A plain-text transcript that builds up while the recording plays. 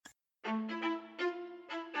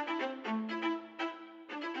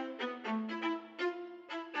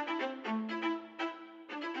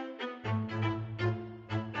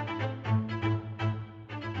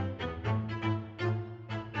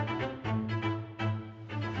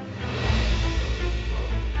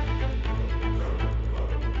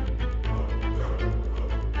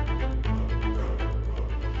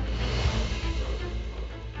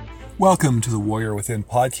Welcome to the Warrior Within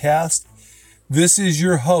podcast. This is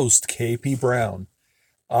your host, KP Brown.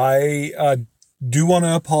 I do want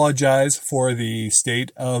to apologize for the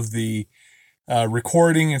state of the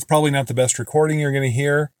recording. It's probably not the best recording you're going to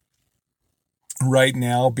hear right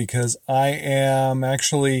now because I am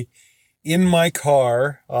actually in my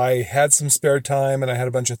car. I had some spare time and I had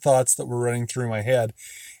a bunch of thoughts that were running through my head.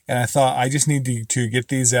 And I thought I just need to get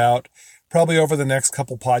these out. Probably over the next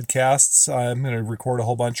couple podcasts. I'm going to record a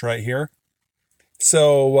whole bunch right here.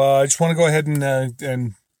 So I just want to go ahead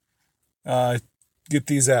and get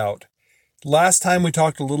these out. Last time we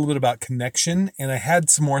talked a little bit about connection, and I had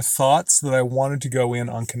some more thoughts that I wanted to go in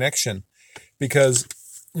on connection. Because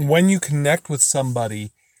when you connect with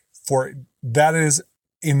somebody, that is,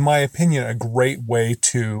 in my opinion, a great way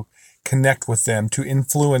to connect with them, to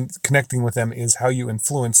influence. Connecting with them is how you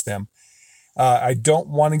influence them. I don't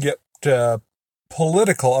want to get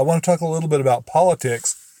political. I want to talk a little bit about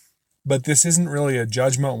politics, but this isn't really a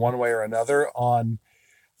judgment one way or another on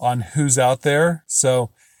who's out there. So,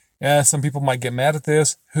 some people might get mad at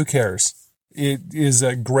this. Who cares? It is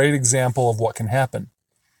a great example of what can happen.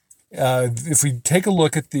 If we take a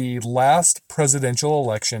look at the last presidential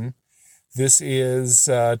election, this is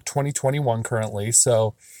 2021 currently.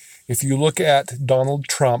 So, if you look at Donald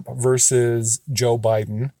Trump versus Joe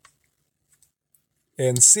Biden,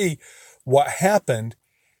 and see what happened,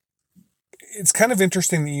 it's kind of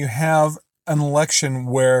interesting that you have an election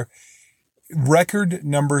where record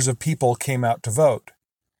numbers of people came out to vote.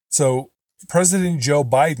 So President Joe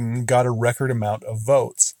Biden got a record amount of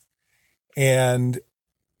votes. And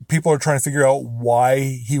people are trying to figure out why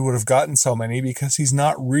he would have gotten so many, because he's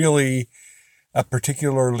not really a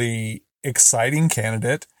particularly exciting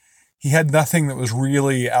candidate. He had nothing that was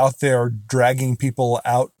really out there dragging people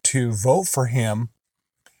out to vote for him.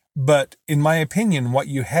 But in my opinion, what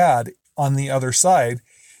you had on the other side,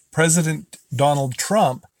 President Donald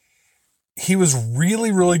Trump, he was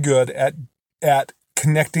really, really good at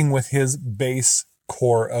connecting with his base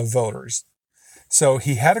core of voters. So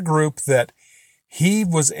he had a group that he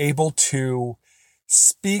was able to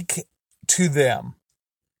speak to them.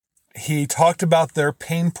 He talked about their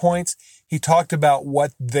pain points. He talked about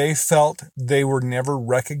what they felt they were never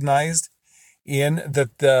recognized in,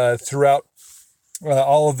 that throughout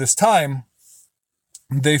all of this time,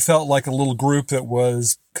 they felt like a little group that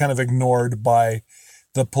was kind of ignored by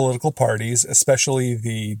the political parties, especially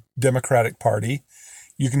the Democratic Party.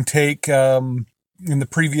 You can take, in the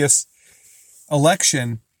previous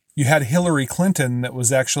election, you had Hillary Clinton that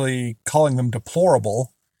was actually calling them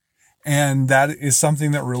deplorable. And that is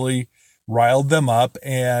something that really riled them up.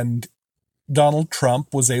 And Donald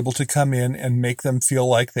Trump was able to come in and make them feel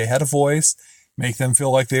like they had a voice, make them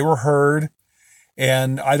feel like they were heard.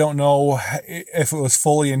 And I don't know if it was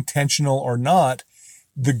fully intentional or not.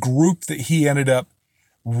 The group that he ended up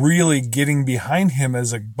really getting behind him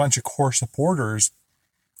as a bunch of core supporters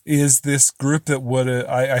is this group that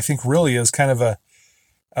I think really is kind of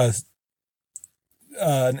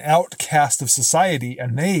an outcast of society.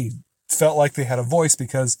 And they felt like they had a voice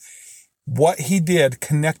because what he did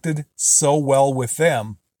connected so well with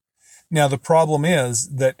them. Now, the problem is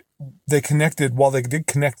that they connected, while they did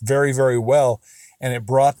connect very, very well, and it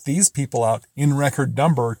brought these people out in record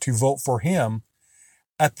number to vote for him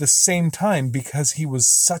at the same time, because he was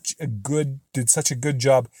did such a good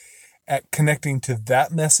job at connecting to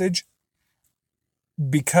that message,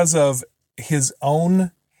 because of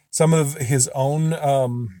some of his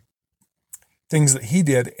own things that he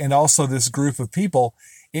did. And also this group of people,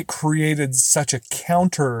 it created such a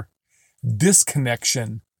counter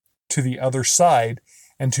disconnection to the other side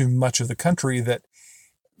and to much of the country that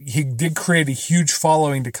he did create a huge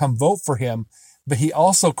following to come vote for him, but he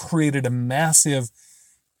also created a massive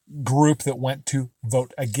group that went to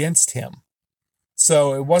vote against him.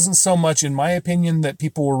 So it wasn't so much, in my opinion, that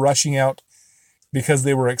people were rushing out because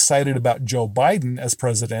they were excited about Joe Biden as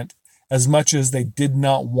president, as much as they did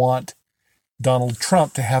not want Donald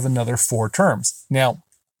Trump to have another 4 terms. Now,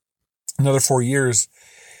 another 4 years.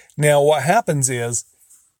 Now, what happens is,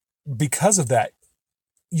 because of that,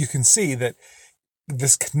 you can see that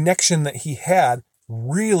this connection that he had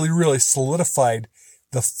really, really solidified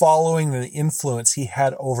the following and the influence he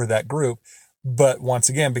had over that group. But once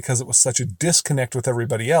again, because it was such a disconnect with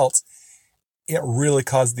everybody else, it really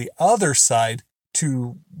caused the other side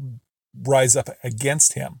to rise up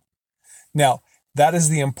against him. Now, that is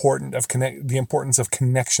the importance of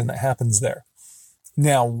connection that happens there.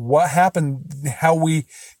 Now, what happened, how we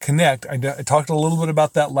connect, I talked a little bit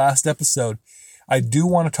about that last episode. I do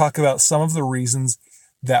want to talk about some of the reasons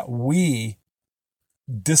that we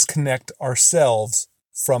disconnect ourselves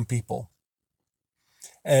from people.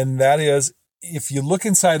 And that is, if you look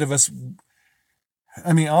inside of us,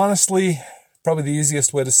 I mean, honestly, probably the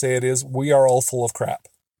easiest way to say it is we are all full of crap.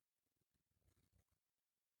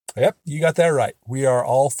 Yep, you got that right. We are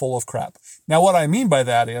all full of crap. Now, what I mean by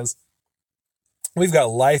that is we've got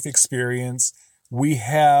life experience. We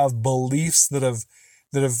have beliefs that have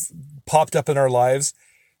popped up in our lives.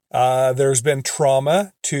 There's been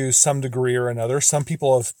trauma to some degree or another. Some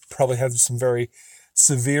people have probably had some very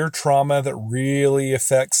severe trauma that really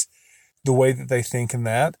affects the way that they think in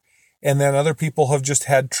that. And then other people have just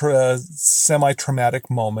had semi-traumatic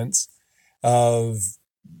moments of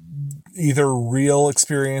either real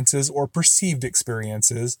experiences or perceived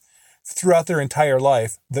experiences throughout their entire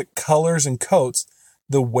life that colors and coats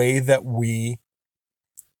the way that we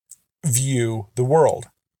view the world.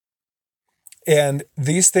 And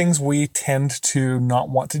these things we tend to not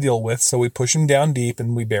want to deal with, so we push them down deep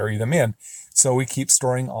and we bury them in. So we keep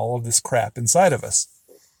storing all of this crap inside of us.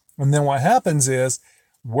 And then what happens is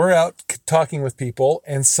we're out talking with people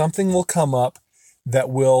and something will come up that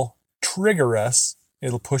will trigger us.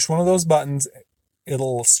 It'll push one of those buttons.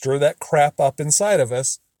 It'll stir that crap up inside of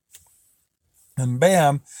us. And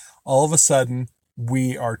bam, all of a sudden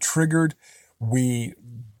we are triggered. We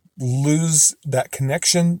lose that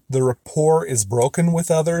connection. The rapport is broken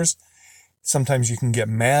with others. Sometimes you can get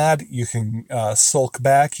mad. You can sulk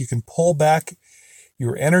back. You can pull back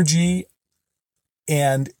your energy,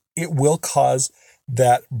 and it will cause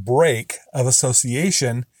that break of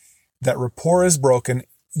association. That rapport is broken.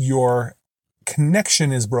 Your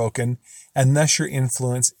connection is broken, and thus your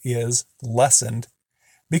influence is lessened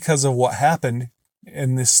because of what happened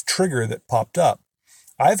in this trigger that popped up.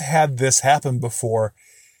 I've had this happen before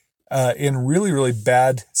in really, really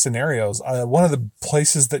bad scenarios. One of the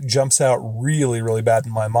places that jumps out really, really bad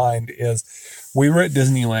in my mind is we were at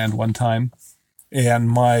Disneyland one time, and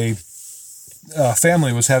my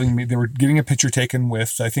family was they were getting a picture taken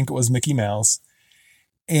with, I think it was Mickey Mouse.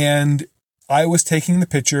 And I was taking the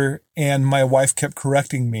picture and my wife kept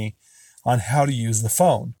correcting me on how to use the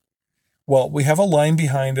phone. Well, we have a line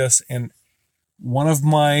behind us, and one of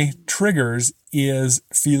my triggers is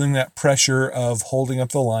feeling that pressure of holding up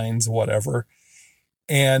the lines, whatever.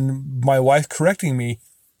 And my wife correcting me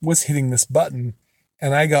was hitting this button,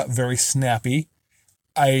 and I got very snappy.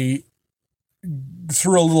 I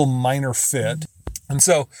threw a little minor fit. And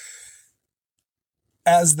so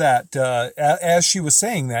as she was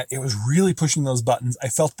saying that, it was really pushing those buttons. I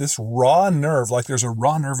felt this raw nerve, like there's a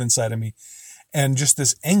raw nerve inside of me, and just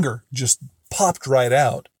this anger just popped right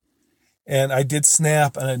out. And I did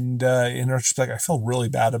snap, and in retrospect, I feel really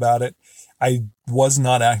bad about it. I was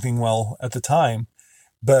not acting well at the time,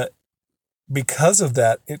 but because of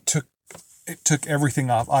that, it took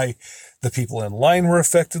everything off. The people in line were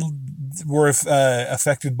affected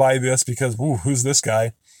by this because, who's this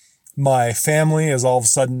guy? My family is all of a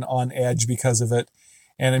sudden on edge because of it,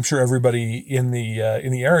 and I'm sure everybody in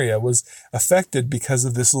the area was affected because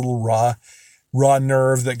of this little raw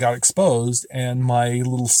nerve that got exposed and my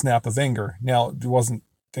little snap of anger. Now, it wasn't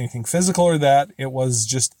anything physical or that. It was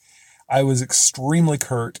just I was extremely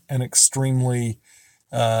curt and extremely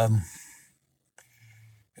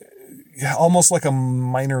almost like a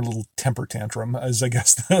minor little temper tantrum, is I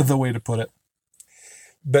guess the way to put it.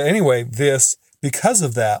 But anyway, because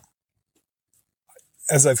of that,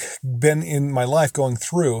 as I've been in my life going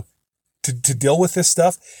through to deal with this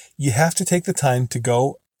stuff, you have to take the time to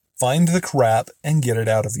go find the crap and get it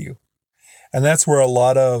out of you. And that's where a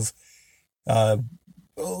lot of,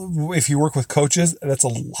 if you work with coaches, that's a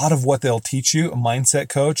lot of what they'll teach you. A mindset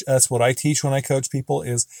coach, that's what I teach when I coach people,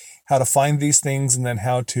 is how to find these things and then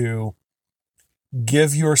how to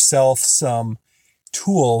give yourself some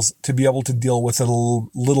tools to be able to deal with it a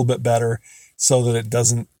little bit better so that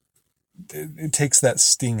it takes that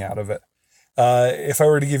sting out of it. If I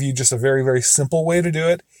were to give you just a very, very simple way to do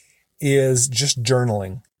it, is just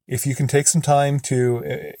journaling. If you can take some time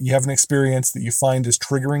you have an experience that you find is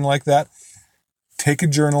triggering like that, take a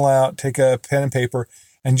journal out, take a pen and paper,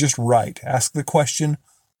 and just write. Ask the question,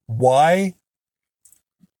 why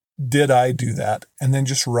did I do that? And then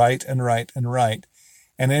just write and write and write.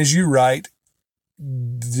 And as you write,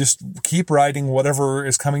 just keep writing whatever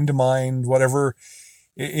is coming to mind, whatever.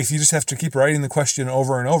 If you just have to keep writing the question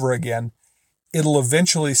over and over again, it'll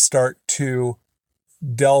eventually start to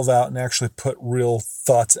delve out and actually put real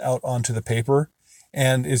thoughts out onto the paper.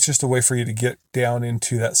 And it's just a way for you to get down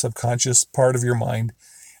into that subconscious part of your mind.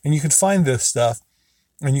 And you can find this stuff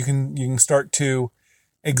and you can start to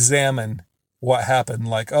examine what happened.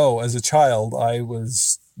 Like, as a child, I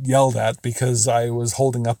was yelled at because I was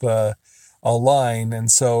holding up a line. And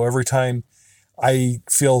so every time I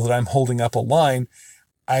feel that I'm holding up a line,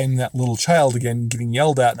 I'm that little child again getting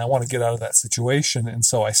yelled at and I want to get out of that situation. And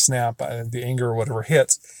so I snap, the anger or whatever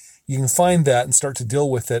hits. You can find that and start to deal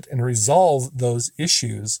with it and resolve those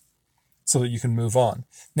issues so that you can move on.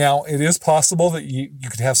 Now, it is possible that you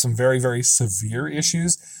could have some very, very severe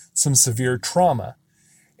issues, some severe trauma.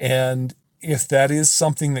 And if that is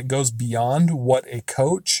something that goes beyond what a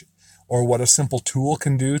coach or what a simple tool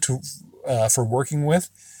can do for working with,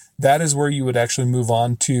 that is where you would actually move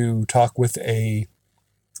on to talk with a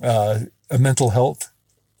mental health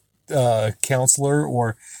counselor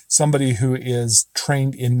or somebody who is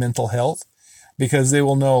trained in mental health, because they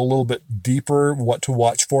will know a little bit deeper what to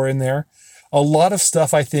watch for in there. A lot of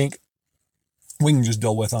stuff I think we can just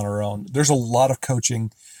deal with on our own. There's a lot of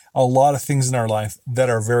coaching, a lot of things in our life that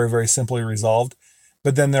are very, very simply resolved.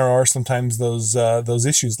 But then there are sometimes those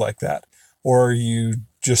issues like that, or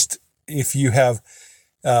if you have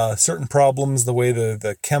certain problems, the way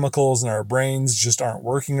the chemicals in our brains just aren't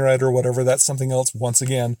working right or whatever, that's something else. Once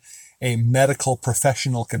again, a medical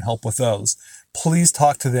professional can help with those. Please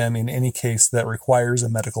talk to them in any case that requires a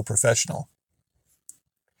medical professional.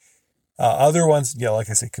 Other ones, like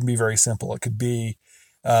I said, can be very simple. It could be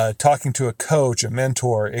talking to a coach, a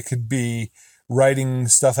mentor. It could be writing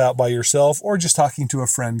stuff out by yourself, or just talking to a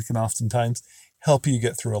friend can oftentimes help you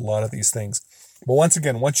get through a lot of these things. But once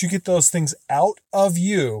again, once you get those things out of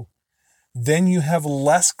you, then you have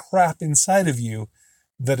less crap inside of you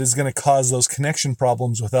that is going to cause those connection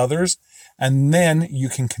problems with others. And then you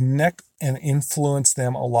can connect and influence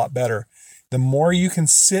them a lot better. The more you can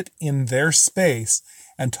sit in their space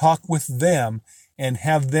and talk with them and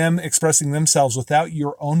have them expressing themselves without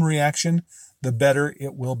your own reaction, the better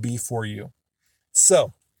it will be for you.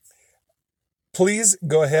 So please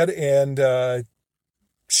go ahead and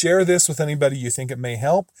share this with anybody you think it may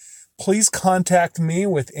help. Please contact me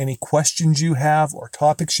with any questions you have or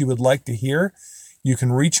topics you would like to hear. You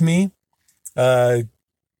can reach me,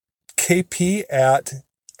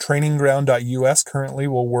 kp@trainingground.us currently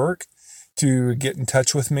will work to get in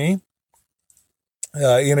touch with me.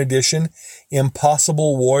 In addition,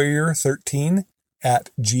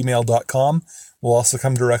 impossiblewarrior13@gmail.com will also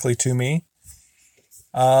come directly to me.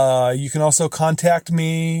 You can also contact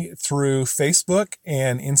me through Facebook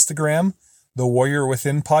and Instagram, The Warrior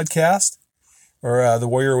Within Podcast, or The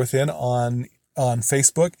Warrior Within on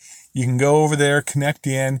Facebook. You can go over there, connect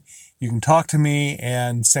in. You can talk to me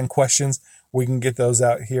and send questions. We can get those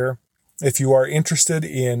out here. If you are interested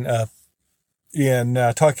in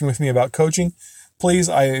talking with me about coaching, please,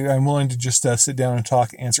 I'm willing to just sit down and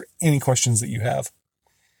talk, answer any questions that you have.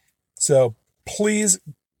 So please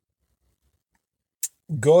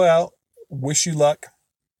go out, wish you luck.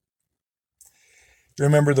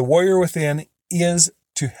 Remember, the warrior within is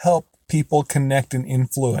to help people connect and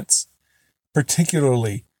influence,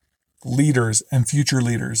 particularly leaders and future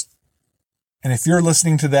leaders. And if you're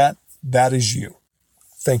listening to that, that is you.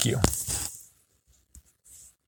 Thank you.